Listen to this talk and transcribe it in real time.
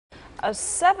A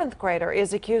seventh grader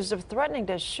is accused of threatening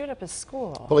to shoot up his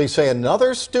school. Police say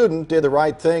another student did the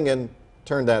right thing and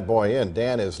turned that boy in.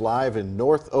 Dan is live in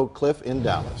North Oak Cliff in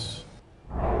Dallas.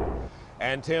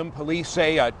 And Tim, police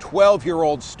say a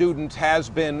 12-year-old student has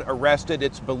been arrested.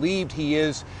 It's believed he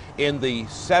is in the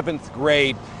 7th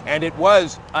grade, and it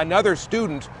was another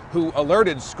student who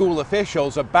alerted school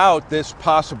officials about this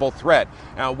possible threat.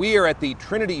 Now, we are at the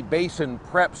Trinity Basin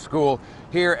Prep School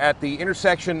here at the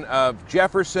intersection of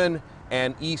Jefferson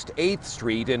and East 8th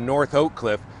Street in North Oak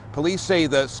Cliff. Police say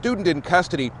the student in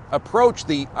custody approached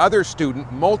the other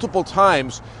student multiple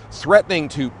times, threatening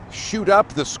to shoot up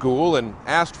the school and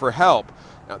asked for help.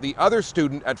 Now, the other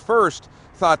student at first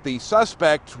thought the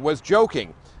suspect was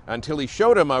joking until he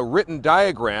showed him a written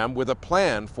diagram with a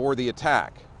plan for the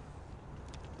attack.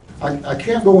 I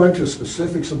can't go into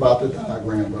specifics about the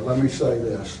diagram, but let me say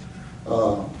this.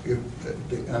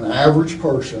 If an average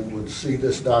person would see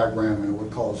this diagram and it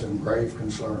would cause them grave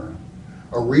concern.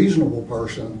 A reasonable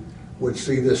person would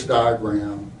see this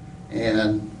diagram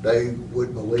and they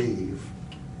would believe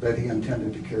that he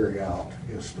intended to carry out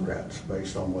his threats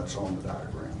based on what's on the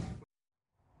diagram.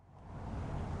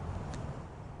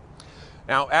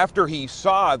 Now, after he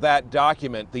saw that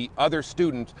document, the other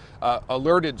student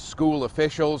alerted school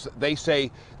officials. They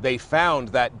say they found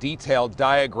that detailed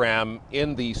diagram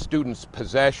in the student's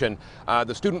possession.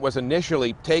 The student was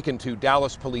initially taken to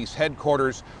Dallas Police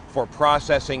Headquarters for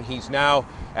processing. He's now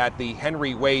at the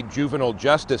Henry Wade Juvenile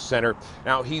Justice Center.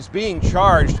 Now, he's being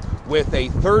charged with a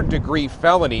third-degree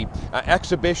felony,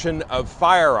 exhibition of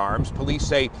firearms. Police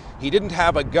say he didn't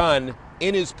have a gun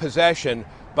in his possession,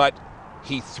 but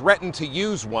he threatened to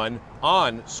use one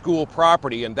on school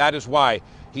property, and that is why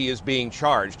he is being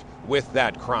charged with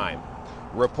that crime.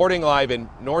 Reporting live in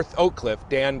North Oak Cliff,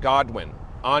 Dan Godwin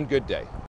on Good Day.